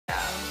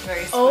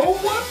very swiftly.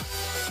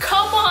 Oh,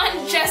 come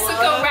on,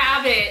 Jessica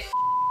Rabbit.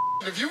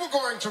 If you were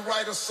going to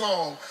write a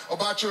song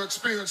about your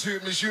experience here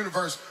at Miss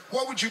Universe,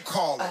 what would you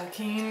call it?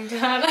 You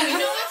know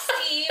what,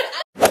 Steve?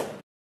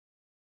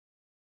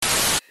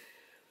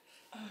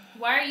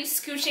 Why are you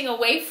scooching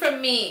away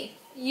from me?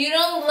 You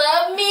don't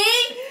love me?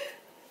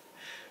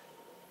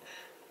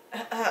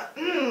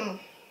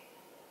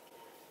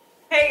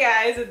 Hey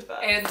guys, it's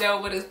BUBS.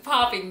 And what is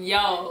popping,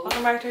 y'all?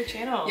 Welcome back to our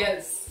channel.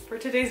 Yes. For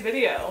today's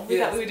video, we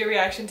thought we would do a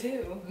reaction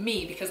to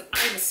me, because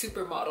I'm a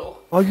supermodel.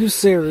 Are you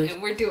serious?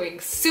 And we're doing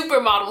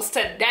supermodels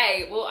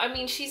today. Well, I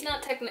mean, she's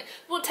not technically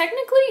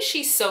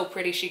she's so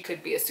pretty she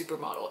could be a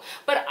supermodel.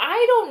 But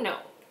I don't know.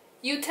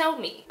 You tell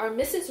me. Are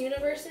Mrs.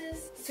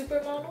 Universes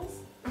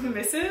supermodels?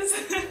 Mrs.?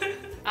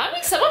 I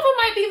mean, some of them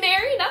might be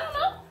married. I don't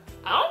know.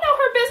 I don't know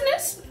her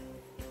business.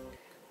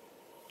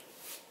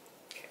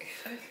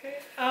 Okay.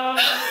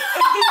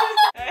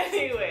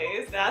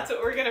 Anyways, that's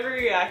what we're gonna be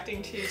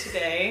reacting to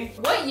today.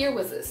 What year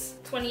was this?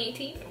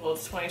 2018? Well,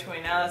 it's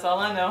 2020 now, that's all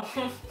I know.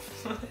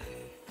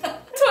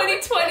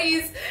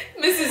 2020's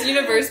Mrs.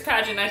 Universe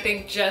pageant, I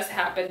think, just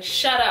happened.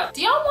 Shut up.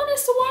 Do y'all want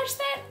us to watch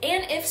that?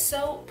 And if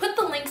so, put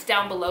the links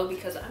down below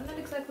because I'm not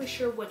exactly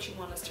sure what you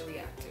want us to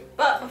react to.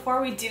 But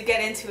before we do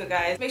get into it,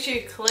 guys, make sure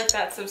you click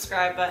that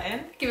subscribe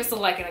button. Give us a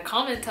like and a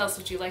comment. Tell us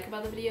what you like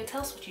about the video.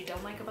 Tell us what you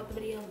don't like about the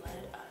video.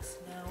 Let us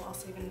know.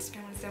 Also, even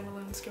Instagram is down below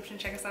in the description.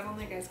 Check us out on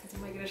there, guys, because you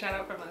might get a shout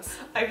out from us.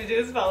 All you have to do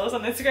is follow us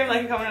on Instagram,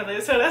 like and comment on the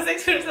latest photos.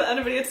 Thanks for the end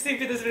of the video to see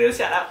if you get this video's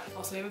shout out.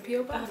 Also, we have a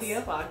P.O Box.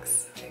 P.O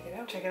Box. Check it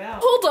out. Check it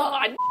out. Hold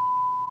on.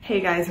 Hey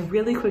guys,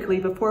 really quickly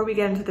before we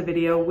get into the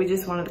video, we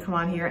just wanted to come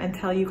on here and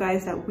tell you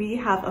guys that we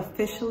have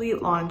officially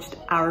launched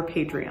our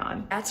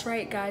Patreon. That's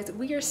right, guys.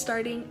 We are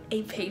starting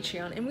a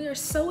Patreon and we are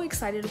so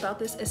excited about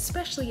this,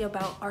 especially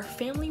about our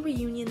family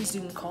reunion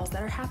Zoom calls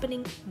that are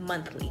happening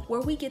monthly, where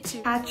we get to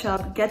catch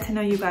up, get to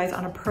know you guys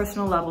on a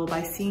personal level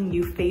by seeing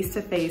you face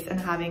to face and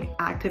having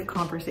active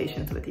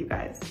conversations with you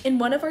guys. In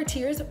one of our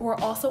tiers, we're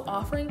also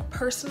offering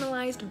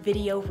personalized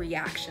video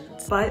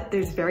reactions. But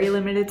there's very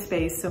limited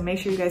space, so make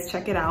sure you guys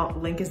check it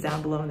out. Link is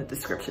down below in the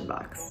description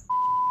box.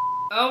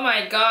 Oh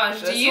my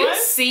gosh, do you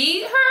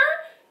see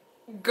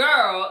her?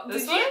 Girl,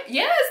 this one?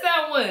 Yes,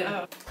 that one.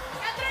 Oh.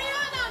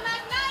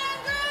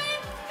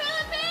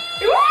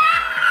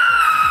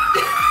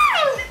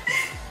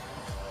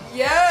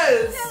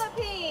 Yes!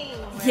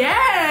 Philippines!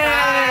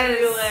 Yes!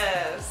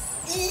 Fabulous!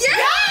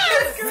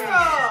 Yes, girl!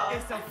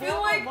 I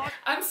feel like,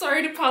 I'm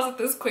sorry to pause it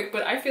this quick,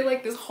 but I feel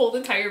like this whole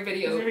entire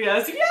video.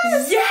 Yes,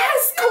 yes!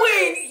 Yes,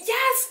 queen!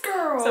 Yes,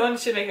 girl! Someone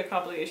should make a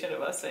compilation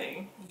of us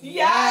saying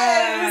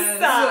yes!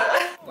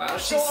 Wow,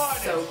 she's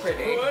so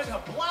pretty.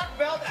 A black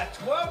belt at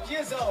 12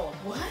 years old.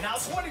 What? Now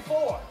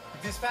 24.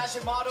 This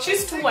fashion model.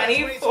 She's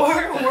 24.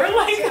 We're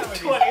like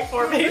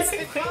 24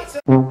 basically.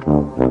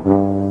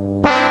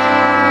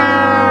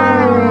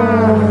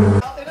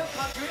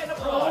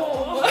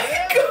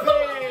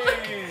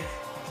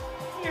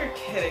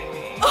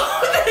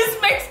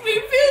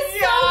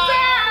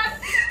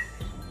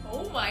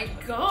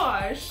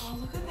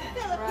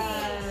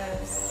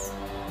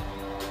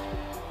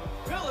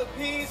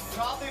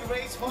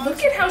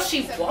 Look at how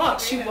she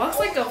walks. She walks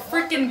like a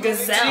freaking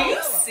gazelle. Do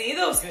you see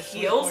those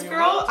heels,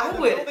 girl? I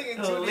would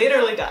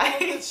literally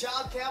die.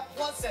 Child Care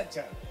Plus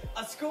Center,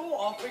 a school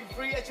offering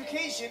free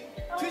education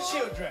to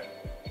children.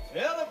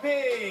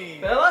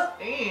 Philippines.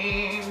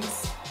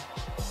 Philippines.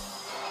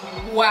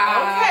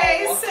 Wow.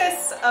 Okay,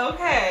 sis.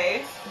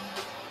 Okay.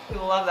 We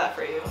love that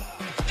for you.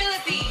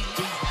 Philippines.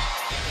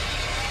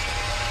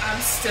 I'm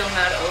still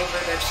not over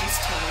that she's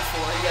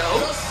 24, yo.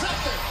 The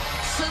second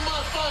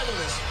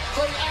semi-finalist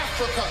from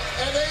Africa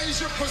and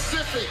Asia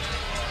Pacific.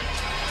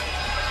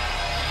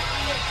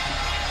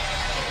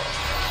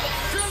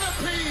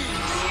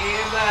 Philippines.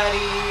 Yeah,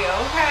 buddy.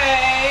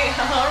 Okay.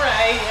 All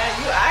right. Yeah,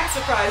 you act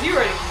surprised. You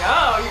already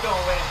know you're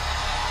gonna win.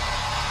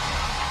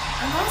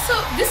 I'm also,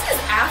 this is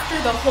after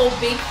the whole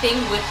big thing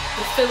with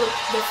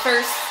the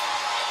first.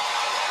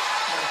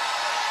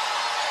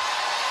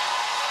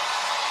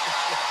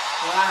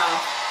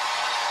 Wow.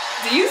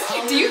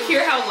 Do you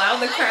hear how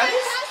loud the crowd is?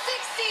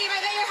 Fantastic, Steve. I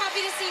bet you're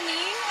happy to see me.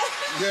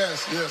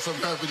 Yes, yes, I'm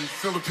happy the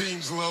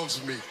Philippines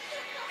loves me.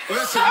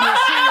 Listen, you're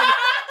seeing.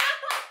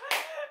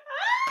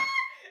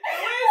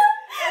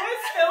 It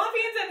was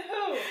Philippines and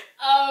who?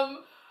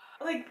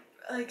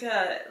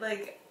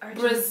 Like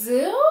Argentina?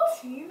 Brazil?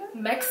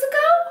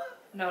 Mexico?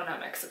 No, not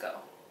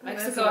Mexico.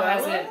 Mexico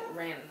hasn't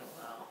ran in a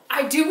while.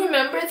 I do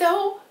remember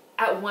though,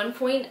 at one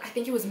point, I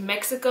think it was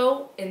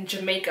Mexico and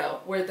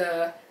Jamaica were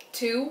the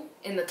two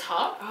in the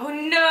top. Oh,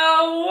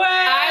 no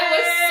way! I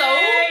was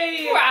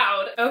so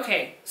proud.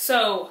 Okay,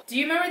 so do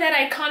you remember that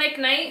iconic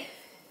night?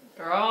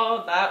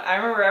 Girl, I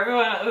remember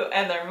everyone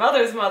and their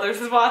mothers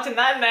was watching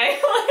that night.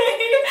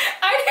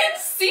 I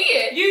didn't see see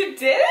it. You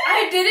did?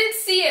 I didn't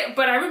see it,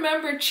 but I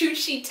remember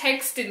Chuchi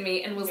texted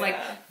me and was like,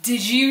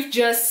 did you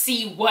just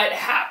see what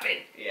happened?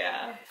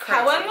 Yeah.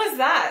 Crazy. When was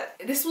that?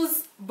 This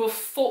was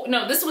before,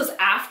 no, this was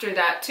after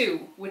that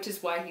too, which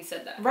is why he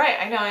said that. Right,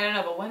 I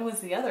know, but when was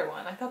the other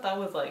one? I thought that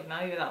was like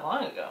not even that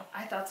long ago.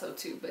 I thought so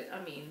too, but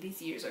I mean,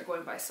 these years are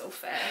going by so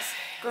fast.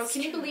 Girl,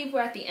 can you believe we're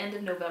at the end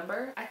of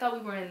November? I thought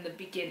we were in the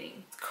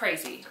beginning. It's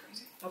crazy.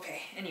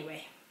 Okay,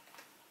 anyway.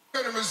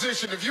 You're a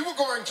musician. If you were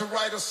going to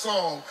write a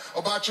song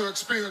about your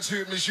experience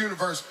here at Miss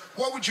Universe,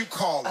 what would you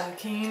call it?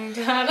 King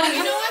You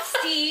know what,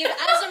 Steve?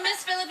 As a Miss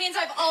Philippines,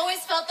 I've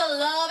always felt the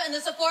love and the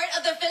support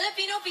of the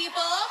Filipino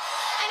people.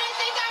 And I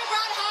think I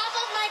brought half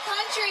of my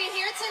country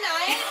here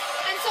tonight.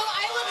 And so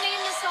I would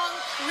name the song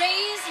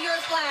Raise Your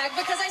Flag,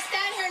 because I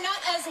stand here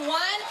not as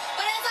one,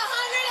 but as 104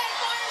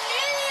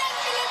 million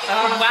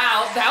Filipinos.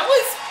 Wow, that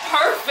was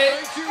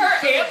perfect. Thank you,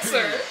 Her Philippines.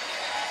 answer.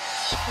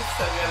 She's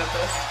so good at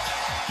this.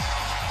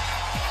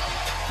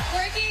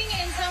 Working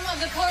in some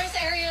of the poorest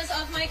areas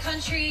of my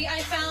country,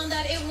 I found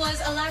that it was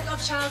a lack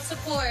of child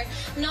support,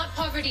 not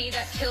poverty,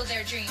 that killed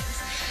their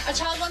dreams. A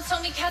child once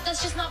told me, Kat,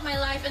 that's just not my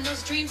life, and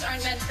those dreams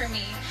aren't meant for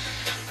me.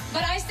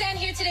 But I stand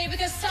here today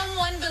because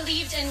someone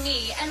believed in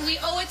me, and we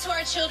owe it to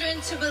our children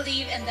to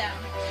believe in them.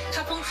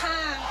 Kapong ka.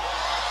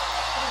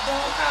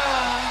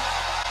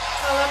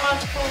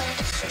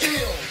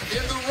 Still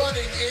in the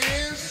running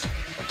is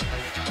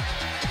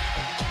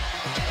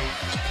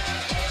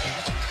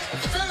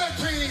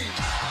Philippines.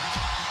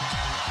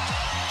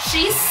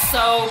 She's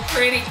so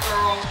pretty,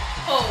 girl.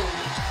 Holy.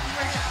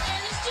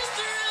 And it's just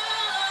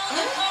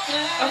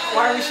around.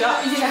 Why are we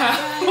shocked?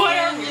 Yeah. Why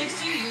are we?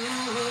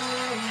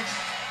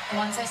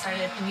 Once I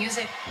started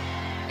music,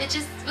 it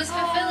just was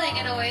fulfilling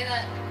in a way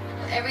that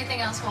everything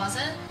else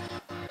wasn't.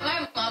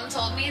 My mom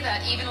told me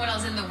that even when I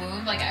was in the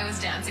womb, like I was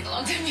dancing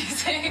along to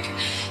music.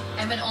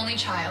 I'm an only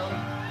child,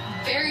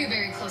 very,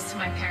 very close to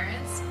my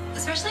parents,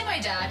 especially my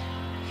dad.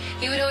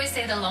 He would always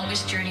say the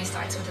longest journey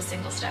starts with a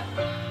single step.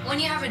 When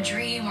you have a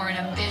dream or an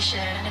ambition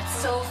and it's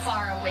so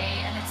far away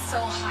and it's so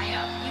high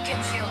up, you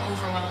can feel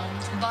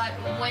overwhelmed. But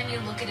when you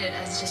look at it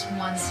as just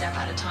one step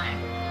at a time,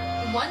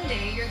 one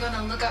day you're going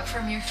to look up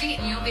from your feet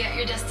and you'll be at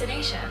your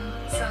destination.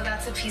 So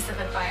that's a piece of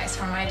advice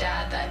from my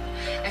dad that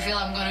I feel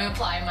I'm going to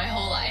apply my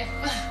whole life.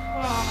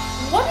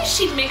 What is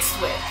she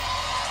mixed with?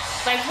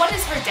 Like, what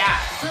is her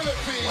dad?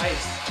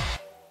 Philippines.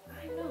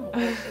 I know.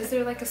 Is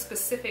there like a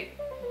specific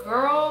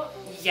girl?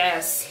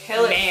 Yes.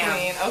 Kill it, ma'am.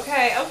 queen.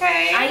 Okay,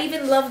 okay. I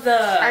even love the...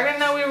 I didn't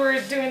know we were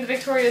doing the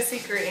Victoria's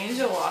Secret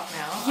Angel Walk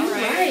now. You're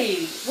All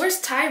right. Where's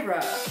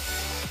Tyra?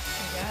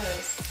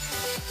 Yes.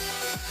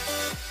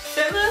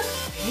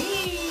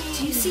 Philippines.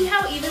 Do you see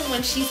how even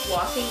when she's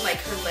walking, like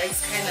her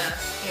legs kind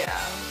of... Yeah,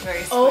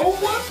 very Oh,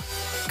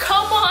 swiftly.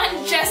 come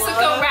on, Jessica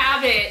What?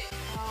 Rabbit.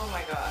 Oh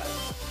my god.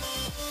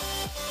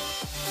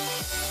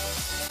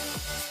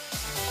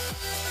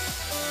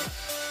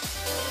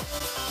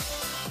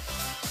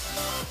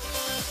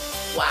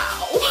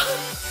 Wow.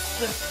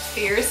 The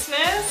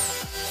fierceness.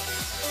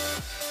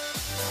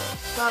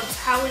 Bubs,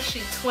 how is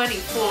she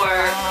 24?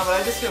 I don't know,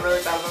 but I just feel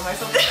really bad about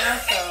myself right now,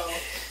 so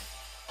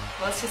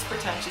let's just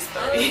pretend she's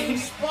 30.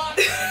 Spot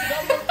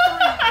number 3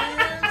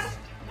 is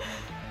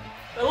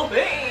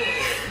Philippines.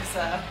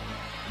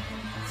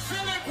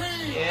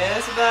 Philippines.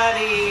 Yes,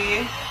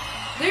 buddy.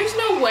 There's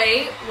no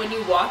way when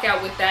you walk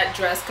out with that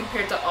dress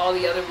compared to all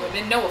the other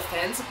women, no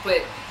offense,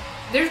 but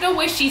there's no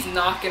way she's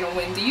not gonna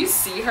win. Do you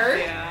see her?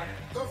 Yeah.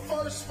 The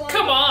first fight.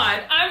 Come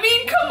on. I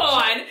mean, come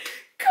on.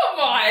 Come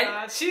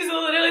on. She's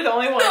literally the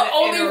only one. The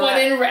only one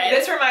in red.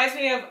 This reminds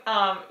me of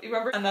you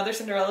remember Another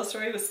Cinderella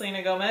Story with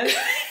Selena Gomez?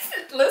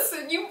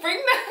 Listen, you bring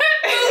that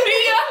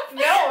movie up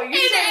No, in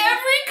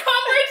every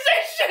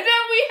conversation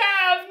that we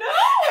have. No,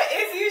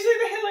 it's usually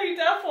the Hilary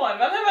Duff one.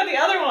 But I'm talking about the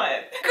other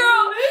one.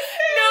 Girl,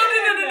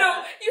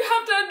 no. You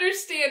have to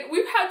understand,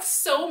 we've had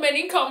so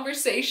many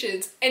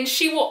conversations and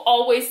she will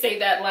always say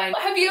that line.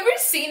 Have you ever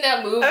seen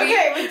that movie?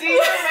 Okay, but do you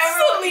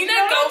remember Selena you know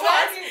what I'm Gomez?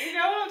 talking- You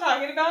know what I'm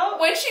talking about?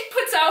 When she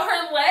puts out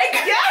her leg?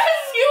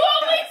 Yes! You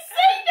always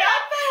say that!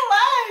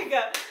 Not the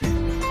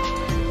leg!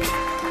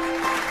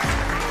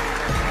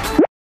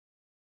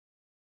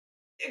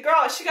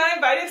 Girl, she got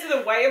invited to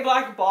the white and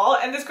black ball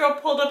and this girl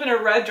pulled up in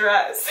a red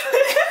dress.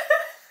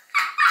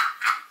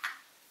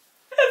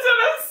 That's what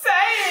I'm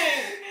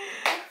saying!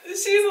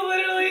 She's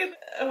literally,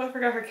 oh, I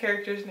forgot her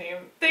character's name.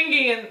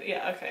 Thingy and,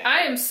 yeah, okay. I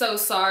am so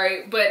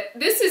sorry, but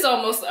this is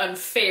almost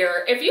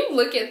unfair. If you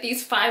look at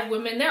these 5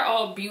 women, they're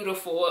all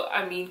beautiful.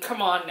 I mean,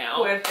 come on now.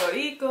 Puerto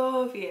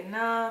Rico,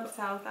 Vietnam,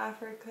 South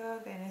Africa,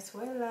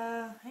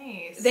 Venezuela.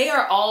 Nice. They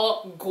are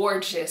all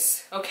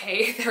gorgeous,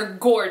 okay? They're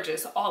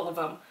gorgeous, all of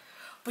them.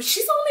 But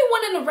she's the only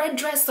one in a red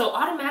dress, so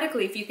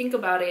automatically, if you think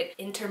about it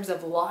in terms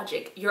of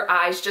logic, your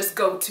eyes just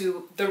go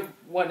to the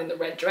one in the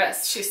red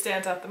dress. She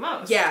stands out the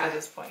most Yeah. at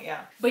this point,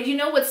 yeah. But you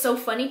know what's so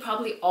funny?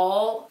 Probably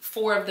all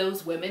 4 of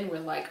those women were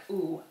like,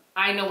 ooh,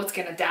 I know what's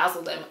gonna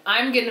dazzle them.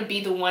 I'm gonna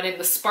be the one in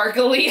the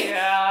sparkly,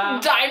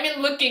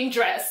 diamond-looking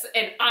dress,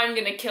 and I'm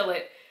gonna kill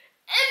it.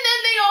 And then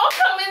they all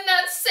come in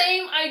that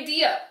same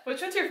idea. Which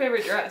one's your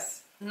favorite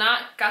dress?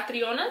 Not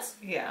Catrionas?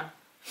 Yeah.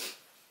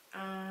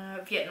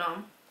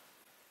 Vietnam.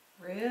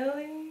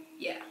 Really?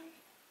 Yeah.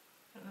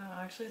 No,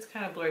 actually it's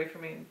kind of blurry for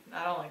me.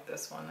 I don't like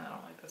this one. I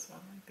don't like this one.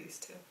 I like these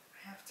two.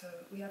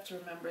 We have to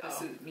remember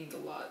this means a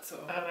lot, so.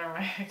 Oh, never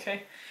mind.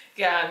 Okay.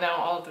 Yeah, no,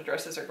 all of the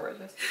dresses are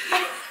gorgeous.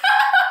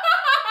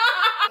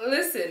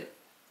 Listen,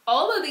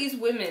 all of these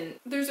women,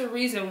 there's a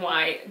reason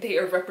why they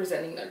are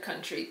representing their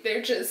country.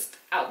 They're just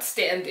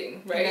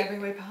outstanding, right? In every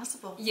way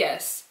possible.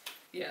 Yes.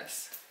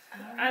 Yes.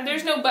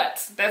 There's no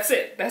buts. That's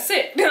it. That's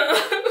it.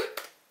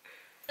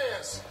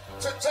 Yes,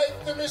 to take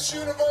the Miss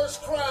Universe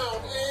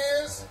crown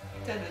is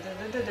Philippines.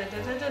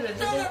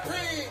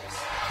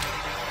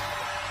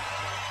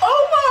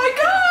 Oh my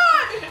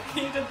god!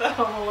 You did the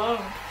Home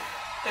Alone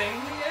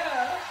thing.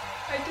 Yeah,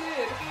 I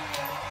did.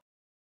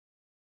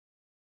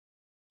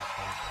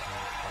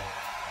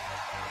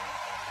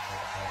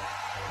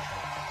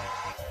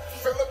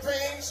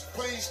 Philippines,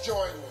 please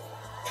join me.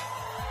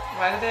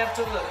 Why do they have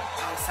to look?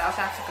 Oh, South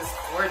Africa's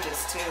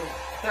gorgeous too.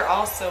 They're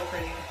all so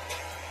pretty.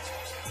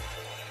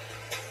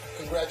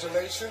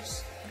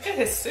 Congratulations. Look at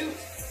his suit.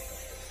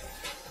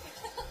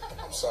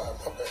 I'm sorry,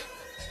 my bad.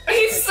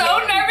 He's so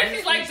nervous.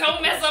 He's like,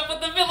 don't mess up with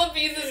the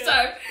Philippines this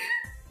time.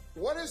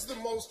 What is the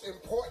most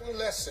important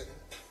lesson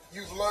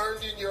you've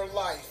learned in your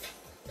life,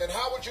 and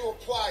how would you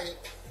apply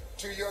it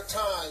to your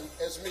time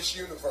as Miss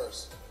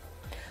Universe?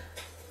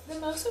 The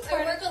most I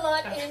important. work a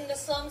lot in the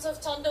slums of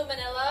Tondo,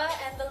 Manila,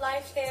 and the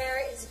life there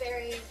is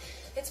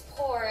it's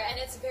poor and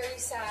it's very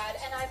sad.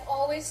 And I've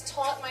always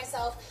taught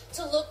myself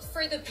to look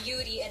for the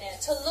beauty in it,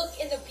 to look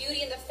in the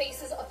beauty in the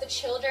faces of the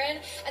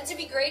children, and to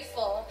be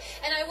grateful.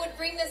 And I would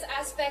bring this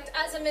aspect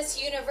as a Miss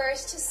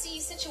Universe to see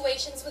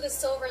situations with a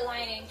silver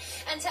lining,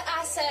 and to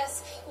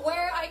assess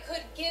where I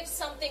could give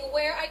something,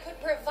 where I could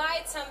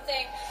provide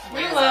something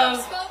as a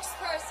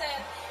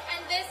spokesperson.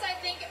 And this, I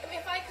think,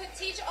 if I could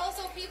teach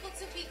also people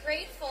to be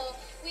grateful,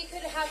 we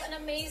could have an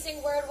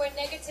amazing world where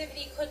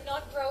negativity could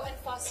not grow and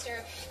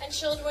foster, and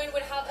children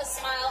would have a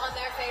smile on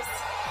their face.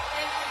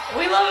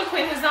 We love a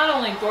queen who's not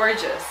only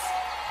gorgeous,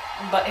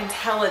 but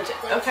intelligent,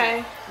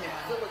 okay? Yeah.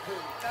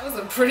 That was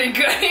a pretty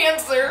good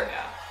answer.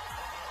 Yeah.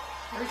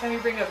 Every time you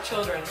bring up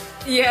children.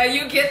 Yeah,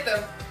 you get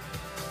them.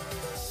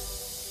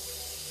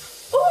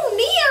 Oh,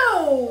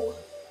 Neo!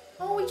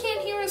 Oh, we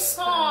can't hear a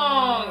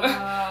song.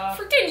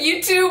 Freaking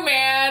YouTube,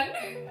 man.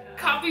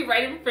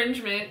 Copyright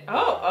infringement.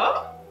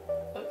 Oh.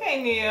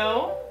 Okay,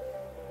 Neo.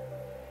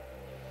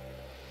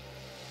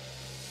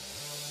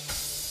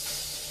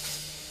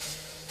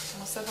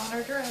 Almost up on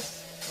her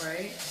dress.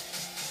 Right?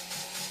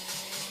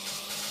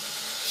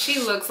 She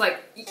looks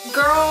like,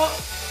 girl.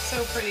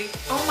 So pretty.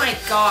 Oh my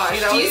gosh.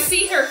 You know, do you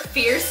see her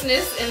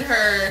fierceness in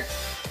her?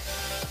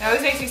 It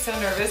always makes me so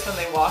nervous when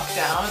they walk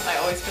down. I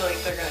always feel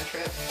like they're gonna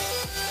trip.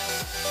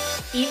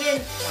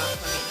 Even, well,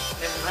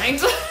 never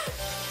mind.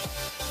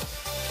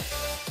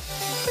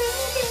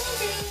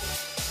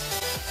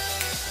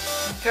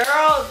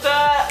 Girl,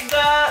 the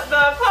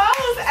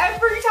pose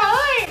every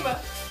time.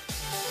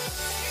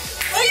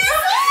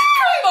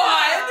 Come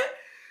on.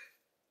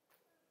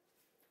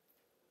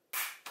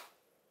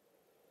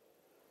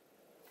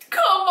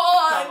 Come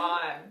on. Come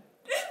on.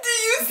 Do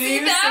you Do see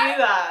you that? see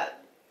that?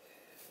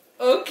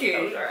 Okay.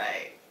 That was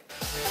alright.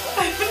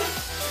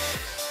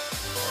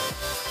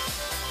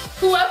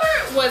 Whoever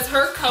was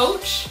her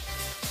coach,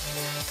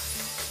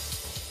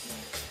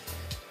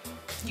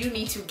 you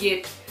need to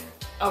get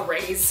a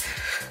raise.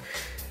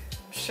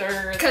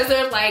 Sure. Because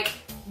they're like,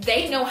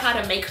 they know how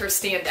to make her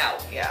stand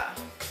out. Yeah.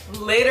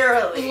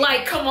 Literally.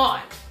 Like, come on.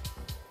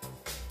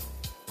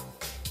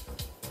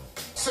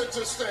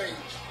 Center stage.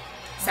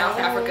 South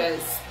Africa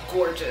is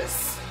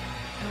gorgeous.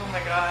 Oh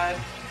my god.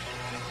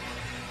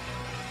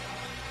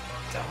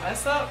 Don't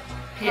mess up.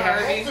 Yeah.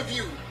 Both of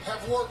you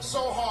have worked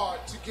so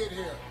hard to get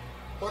here,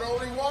 but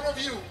only one of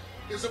you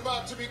is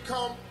about to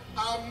become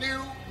our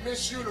new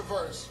Miss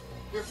Universe.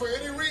 If for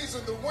any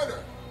reason the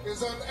winner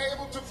is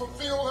unable to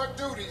fulfill her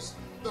duties,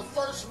 the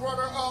first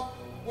runner-up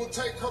will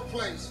take her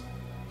place.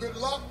 Good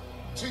luck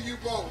to you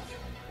both.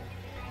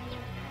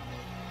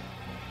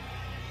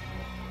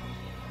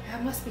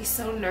 That must be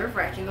so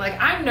nerve-wracking. Like,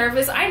 I'm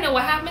nervous. I know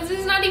what happens.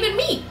 It's not even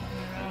me.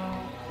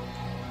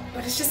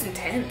 But it's just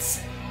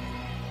intense.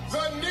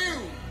 The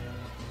new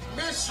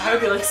Miss I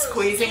would be like Universe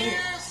squeezing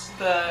is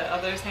the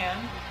other's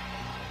hand.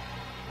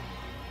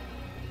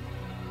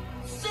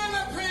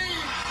 Philippines.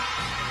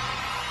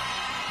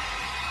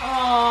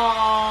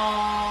 Aww.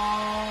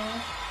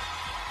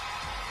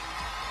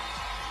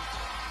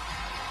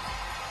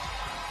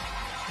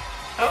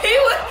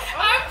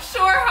 I'm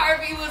sure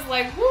Harvey was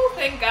like, woo,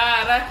 thank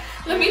God.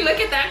 Let me look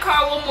at that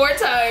car one more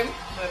time.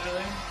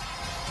 Literally.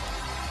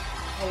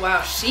 Oh,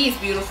 wow, she's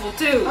beautiful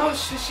too. Oh,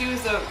 she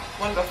was the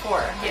one before,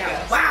 I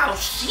guess. Wow,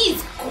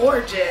 she's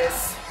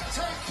gorgeous.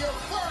 Take your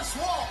first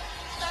walk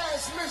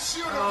as Miss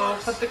Universe. Oh,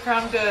 put the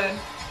crown good.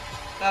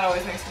 That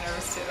always makes me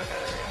nervous too. Okay,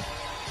 there we go.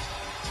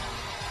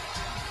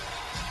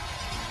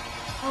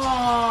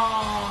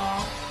 Aww.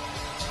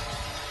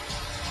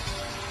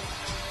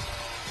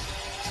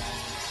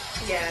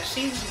 Yeah,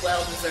 she's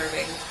well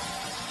deserving.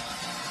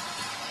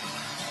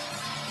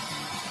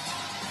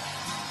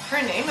 Her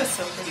name is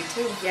so pretty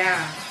too.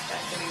 Yeah.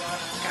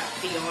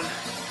 Catriona.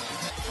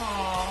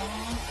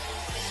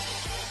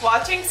 Aww.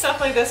 Watching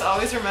stuff like this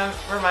always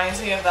reminds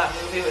me of that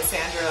movie with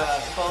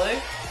Sandra Bullock.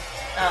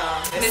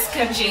 Miss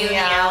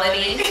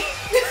Congeniality.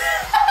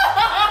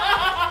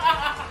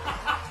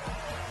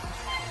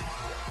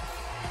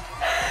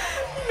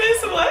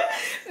 Miss what?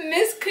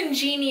 Miss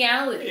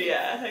Congeniality.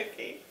 Yeah,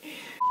 okay.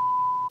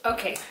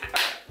 Okay.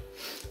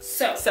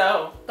 So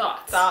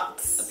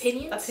thoughts.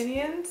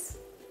 Opinions?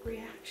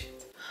 Reactions.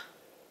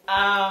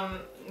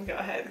 Go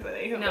ahead.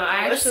 No,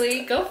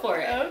 actually, go for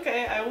it.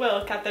 Okay, I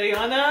will.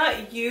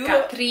 Catriona, you...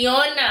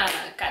 Catriona,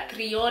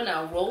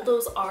 roll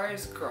those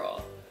R's,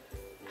 girl.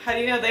 How do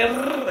you know they're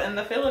in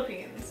the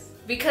Philippines?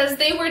 Because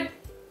they were...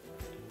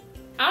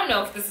 I don't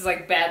know if this is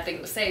like a bad thing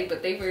to say,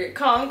 but they were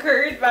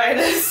conquered by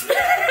the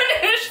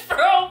Spanish for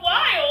a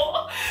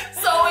while.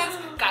 So it's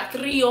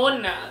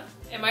Catriona.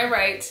 Am I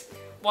right?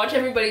 Watch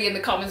everybody in the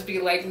comments be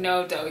like,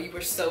 no, Do, you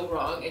were so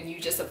wrong and you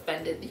just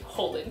offended the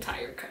whole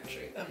entire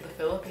country. Of the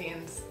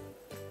Philippines.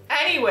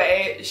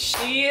 Anyway,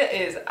 she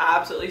is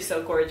absolutely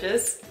so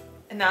gorgeous.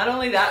 And not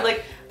only that,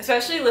 like,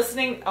 especially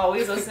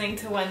always listening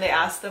to when they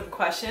ask them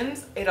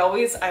questions, I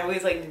always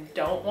like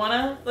don't want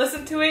to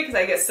listen to it because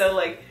I get so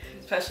like,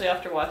 especially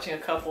after watching a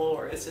couple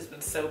where it's just been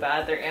so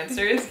bad, their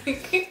answers.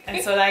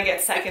 And so then I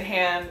get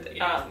secondhand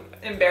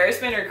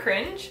embarrassment or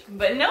cringe.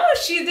 But no,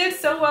 she did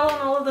so well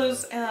in all of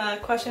those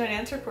question and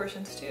answer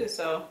portions too.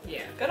 So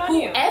yeah, good on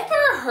you.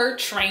 Whoever her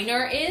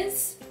trainer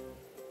is,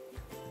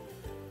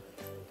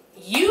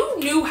 you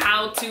knew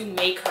how to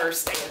make her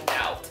stand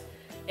out.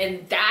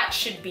 And that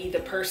should be the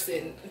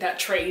person that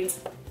trains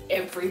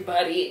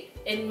everybody.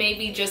 And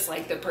maybe just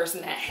like the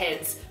person that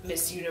heads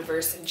Miss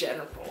Universe in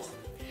general.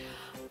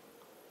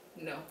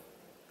 No.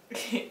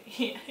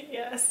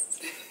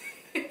 Yes.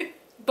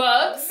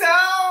 Bubs?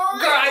 No!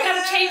 Girl, I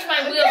gotta change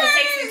my wheels. It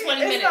takes me 20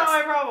 minutes. It's not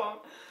my problem.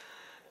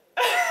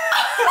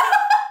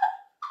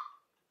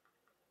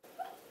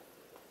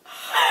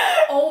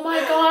 Oh my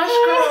gosh,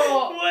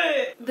 girl.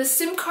 What? The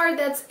SIM card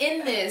that's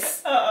in this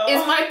is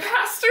my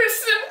pastor's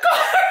SIM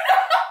card.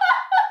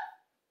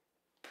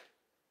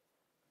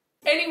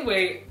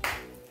 Anyway,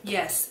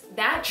 yes,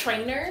 that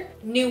trainer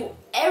knew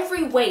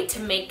every way to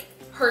make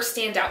her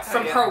stand out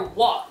from her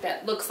walk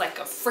that looks like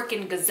a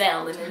freaking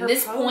gazelle. And in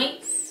this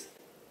point...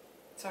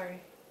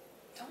 Sorry.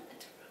 Don't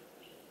interrupt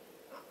me.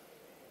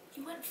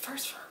 You went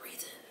first for a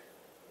reason.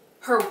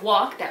 Her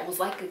walk that was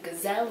like a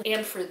gazelle.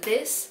 And for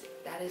this,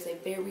 that is a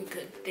very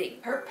good thing.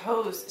 Her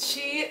pose.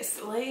 She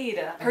slayed.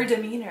 Her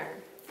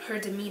demeanor. Her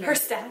demeanor. Her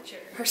stature.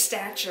 Her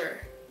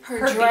stature.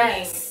 Her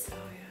dress. Oh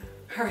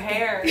yeah. Her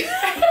hair.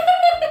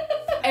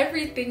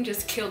 Everything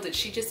just killed it.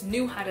 She just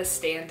knew how to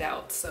stand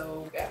out.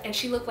 So, and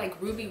she looked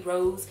like Ruby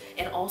Rose,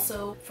 and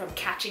also from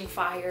Catching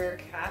Fire.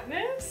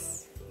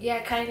 Katniss?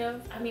 Yeah, kind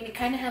of. I mean, it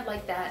kind of had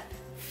like that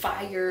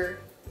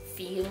fire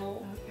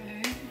feel.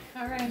 Okay.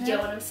 All right. You get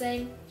what I'm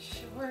saying?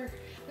 Sure.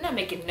 I'm not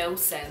making no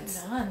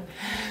sense. None.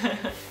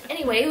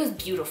 Anyway, it was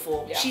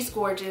beautiful. Yeah. She's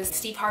gorgeous.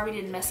 Steve Harvey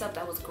didn't mess up.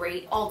 That was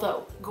great.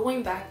 Although,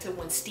 going back to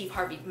when Steve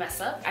Harvey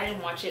messed up, I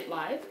didn't watch it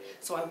live.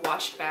 So I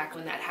watched back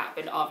when that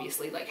happened,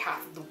 obviously, like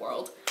half of the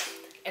world.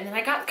 And then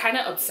I got kind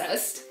of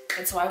obsessed.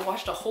 And so I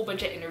watched a whole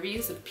bunch of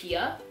interviews with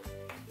Pia.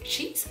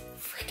 She's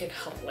freaking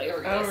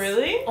hilarious. Oh,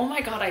 really? Oh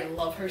my god, I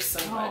love her so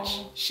much.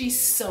 She's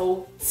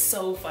so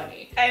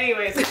funny.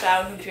 Anyways, if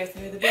that was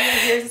interesting to the video,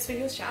 here's this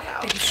video's shout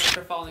out. Thanks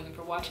for following and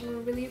for watching. We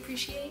really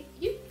appreciate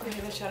you. We'll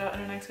give a shout out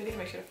in our next video.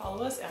 Make sure to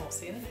follow us, and we'll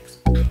see you in the next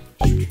one.